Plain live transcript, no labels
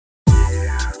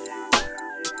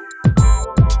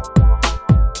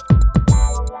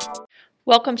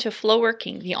Welcome to Flow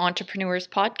Working, the Entrepreneurs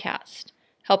Podcast,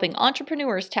 helping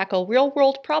entrepreneurs tackle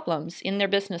real-world problems in their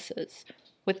businesses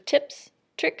with tips,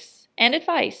 tricks, and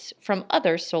advice from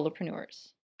other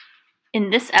solopreneurs. In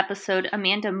this episode,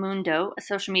 Amanda Mundo, a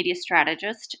social media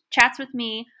strategist, chats with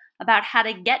me about how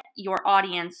to get your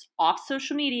audience off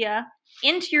social media,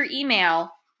 into your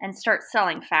email, and start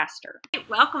selling faster.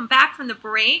 Welcome back from the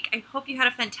break. I hope you had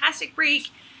a fantastic break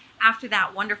after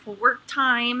that wonderful work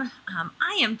time.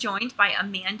 I am joined by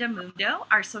Amanda Mundo,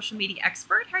 our social media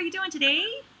expert. How are you doing today?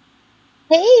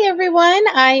 Hey everyone,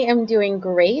 I am doing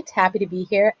great. Happy to be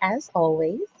here as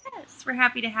always. Yes, we're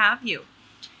happy to have you.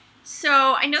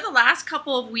 So I know the last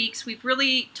couple of weeks we've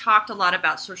really talked a lot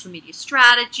about social media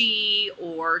strategy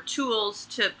or tools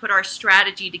to put our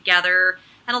strategy together.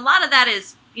 And a lot of that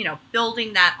is,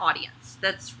 building that audience.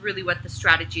 That's really what the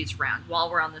strategy is around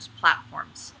while we're on those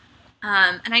platforms.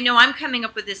 And I know I'm coming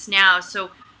up with this now.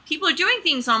 So people are doing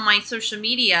things on my social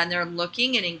media and they're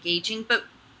looking and engaging, but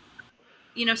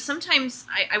sometimes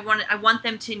I want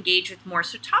them to engage with more.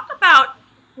 So talk about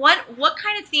what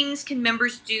kind of things can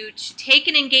members do to take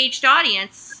an engaged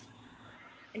audience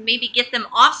and maybe get them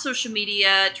off social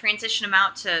media, transition them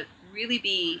out to really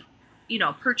be,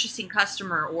 a purchasing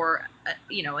customer or,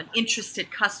 an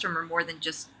interested customer more than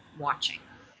just watching.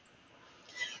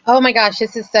 Oh my gosh,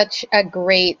 this is such a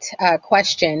great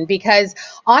question because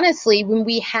honestly, when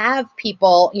we have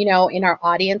people, in our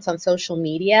audience on social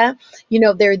media,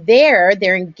 they're there,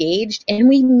 they're engaged, and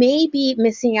we may be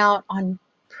missing out on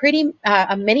pretty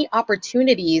many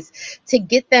opportunities to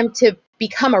get them to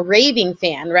become a raving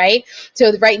fan, right?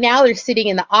 So right now they're sitting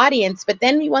in the audience, but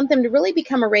then we want them to really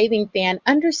become a raving fan,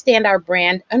 understand our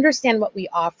brand, understand what we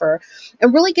offer,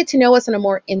 and really get to know us on a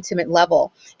more intimate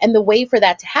level. And the way for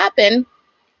that to happen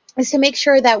is to make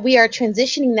sure that we are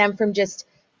transitioning them from just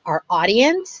our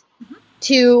audience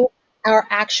to our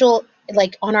actual,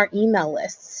 like on our email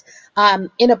lists,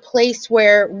 in a place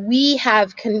where we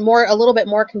have a little bit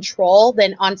more control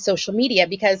than on social media.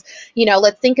 Because,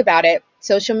 let's think about it.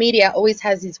 Social media always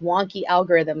has these wonky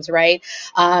algorithms, right?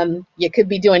 You could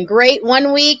be doing great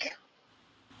one week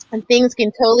and things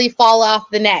can totally fall off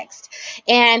the next.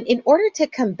 And in order to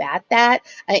combat that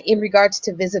in regards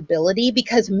to visibility,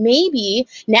 because maybe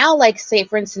now, like say,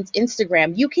 for instance,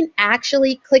 Instagram, you can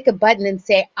actually click a button and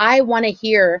say, I want to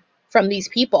hear from these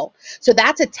people. So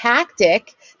that's a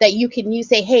tactic that you can use.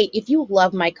 Say, hey, if you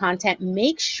love my content,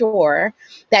 make sure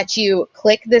that you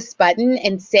click this button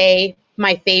and say,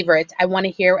 my favorites. I want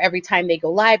to hear every time they go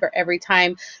live or every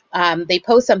time they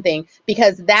post something,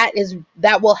 because that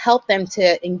will help them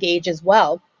to engage as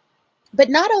well. But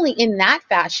not only in that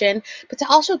fashion, but to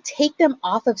also take them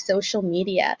off of social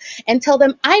media and tell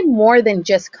them, I'm more than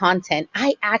just content.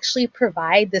 I actually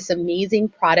provide this amazing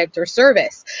product or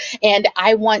service. And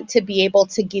I want to be able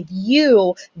to give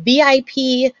you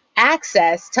VIP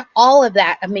access to all of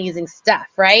that amazing stuff,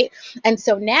 right? And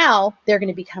so now they're going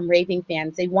to become raving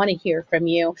fans. They want to hear from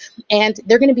you, and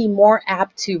they're going to be more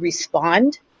apt to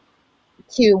respond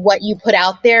to what you put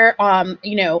out there,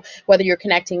 whether you're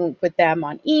connecting with them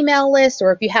on email list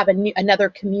or if you have another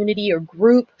community or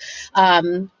group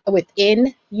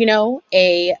within,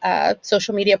 a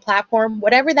social media platform,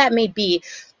 whatever that may be.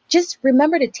 Just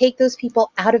remember to take those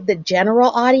people out of the general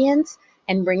audience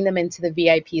and bring them into the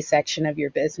VIP section of your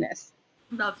business.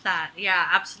 Love that. Yeah,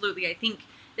 absolutely. I think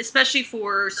especially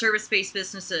for service-based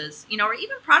businesses, or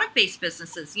even product-based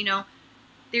businesses,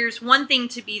 there's one thing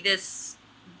to be this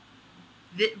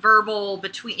verbal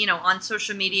between, on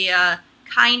social media,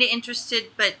 kind of interested,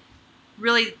 but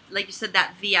really, like you said,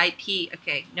 that VIP.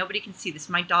 Okay, nobody can see this.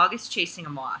 My dog is chasing a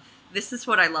moth. This is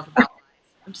what I love about life.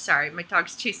 I'm sorry, my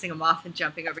dog's chasing a moth and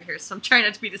jumping over here, so I'm trying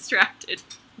not to be distracted.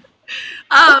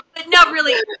 But no,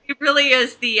 really, it really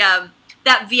is the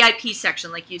that VIP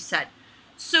section, like you said.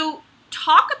 So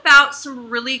talk about some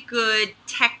really good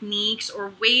techniques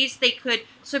or ways they could.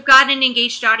 So I've got an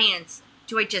engaged audience.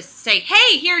 Do I just say,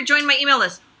 hey, here, join my email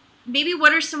list? Maybe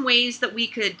what are some ways that we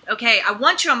could, okay, I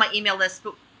want you on my email list,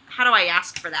 but how do I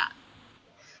ask for that?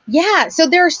 Yeah, so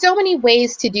there are so many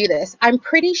ways to do this. I'm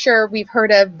pretty sure we've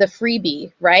heard of the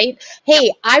freebie, right?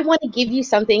 Hey, I want to give you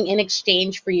something in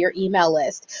exchange for your email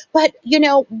list. But,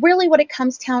 really what it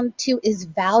comes down to is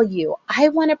value. I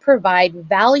want to provide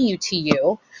value to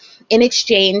you in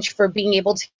exchange for being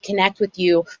able to connect with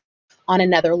you on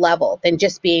another level than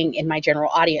just being in my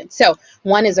general audience. So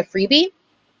one is a freebie.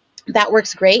 That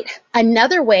works great.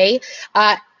 Another way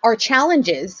are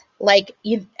challenges.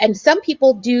 And some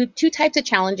people do two types of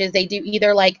challenges. They do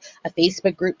either like a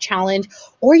Facebook group challenge,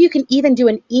 or you can even do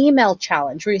an email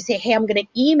challenge where you say, hey, I'm going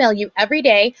to email you every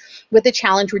day with a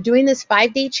challenge. We're doing this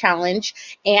 5-day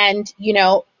challenge. And,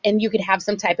 and you could have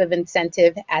some type of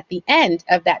incentive at the end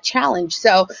of that challenge.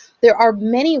 So there are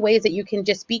many ways that you can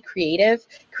just be creative,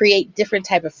 create different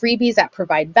type of freebies that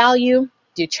provide value,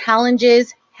 do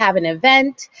challenges, have an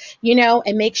event,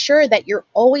 and make sure that you're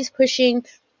always pushing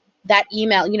that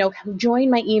email, join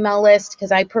my email list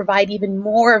because I provide even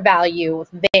more value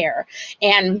there,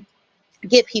 and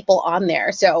get people on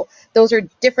there. So those are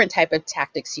different type of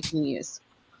tactics you can use.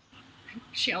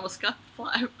 She almost got the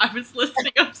fly. I was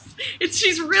listening.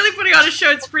 She's really putting on a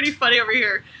show. It's pretty funny over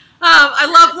here. I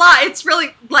love live. It's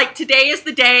really like today is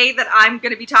the day that I'm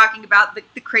going to be talking about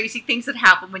the crazy things that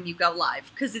happen when you go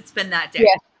live, because it's been that day.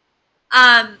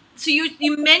 Yeah. So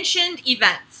you mentioned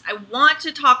events. I want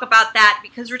to talk about that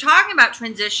because we're talking about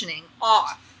transitioning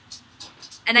off.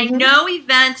 And I know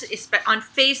events on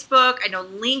Facebook. I know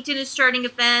LinkedIn is starting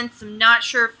events. I'm not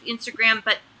sure if Instagram,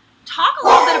 but talk a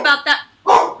little bit about that.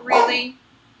 Really?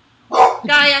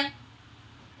 Gaia?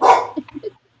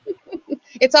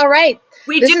 It's all right.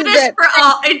 We do this for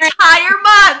an entire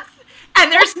month,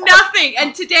 and there's nothing.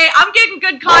 And today I'm getting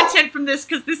good content from this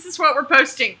because this is what we're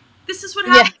posting. This is what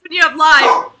happens when you have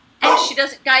live. And she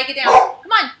doesn't. Gaia, get down.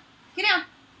 Come on. Get down.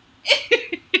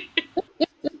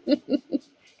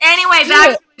 Anyway,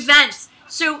 back to events.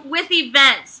 So with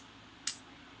events,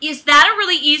 is that a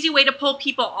really easy way to pull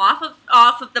people off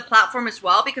of the platform as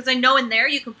well? Because I know in there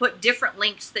you can put different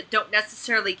links that don't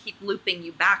necessarily keep looping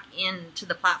you back into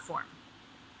the platform.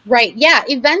 Right. Yeah.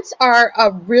 Events are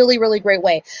a really, really great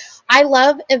way. I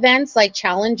love events like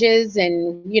challenges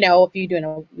and, if you're doing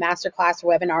a masterclass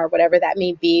or webinar or whatever that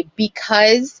may be,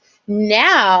 because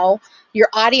now your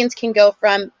audience can go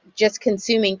from just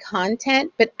consuming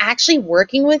content, but actually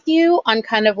working with you on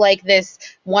kind of like this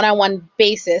one-on-one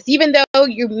basis, even though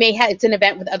you may have, it's an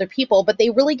event with other people, but they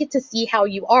really get to see how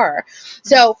you are.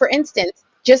 So for instance,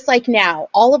 just like now,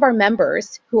 all of our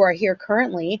members who are here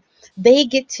currently, they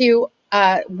get to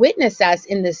witness us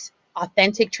in this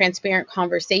authentic, transparent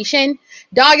conversation.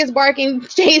 Dog is barking,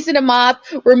 chasing him off.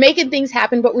 We're making things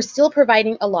happen, but we're still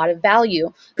providing a lot of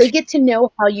value. They get to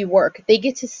know how you work. They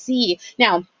get to see.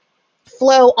 Now,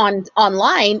 Flow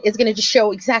online is going to just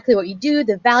show exactly what you do,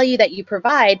 the value that you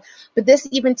provide. But this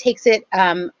even takes it,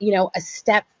 a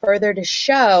step further to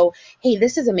show, hey,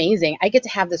 this is amazing. I get to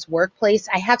have this workplace.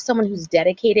 I have someone who's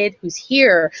dedicated, who's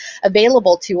here,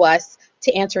 available to us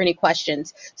to answer any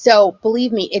questions. So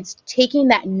believe me, it's taking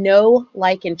that know,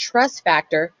 like, and trust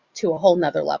factor to a whole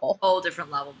nother level. Whole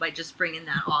different level by just bringing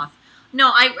that off.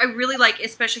 No, I really like,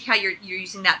 especially how you're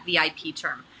using that VIP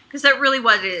term, because that's really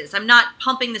what it is. I'm not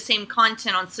pumping the same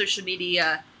content on social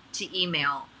media to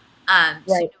email. Right.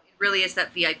 So it really is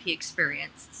that VIP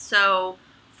experience. So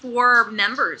for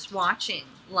members watching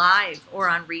live or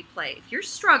on replay, if you're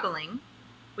struggling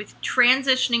with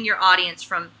transitioning your audience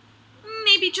from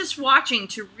maybe just watching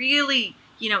to really,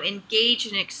 engage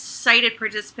and excited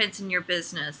participants in your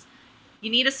business, you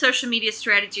need a social media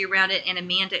strategy around it, and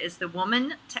Amanda is the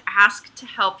woman to ask to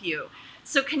help you.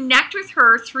 So connect with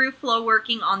her through Flow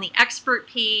Working on the expert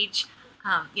page.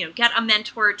 Get a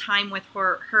mentor time with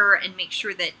her and make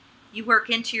sure that you work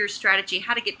into your strategy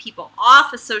how to get people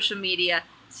off of social media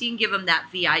so you can give them that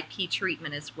VIP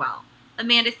treatment as well.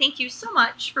 Amanda, thank you so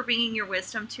much for bringing your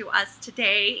wisdom to us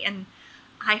today, and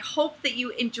I hope that you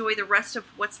enjoy the rest of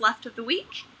what's left of the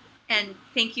week. And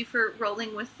thank you for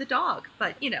rolling with the dog.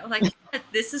 But,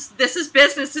 this is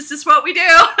business. This is what we do.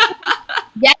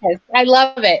 Yes, I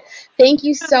love it. Thank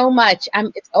you so much.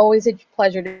 It's always a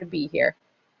pleasure to be here.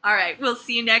 All right. We'll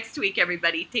see you next week,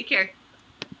 everybody. Take care.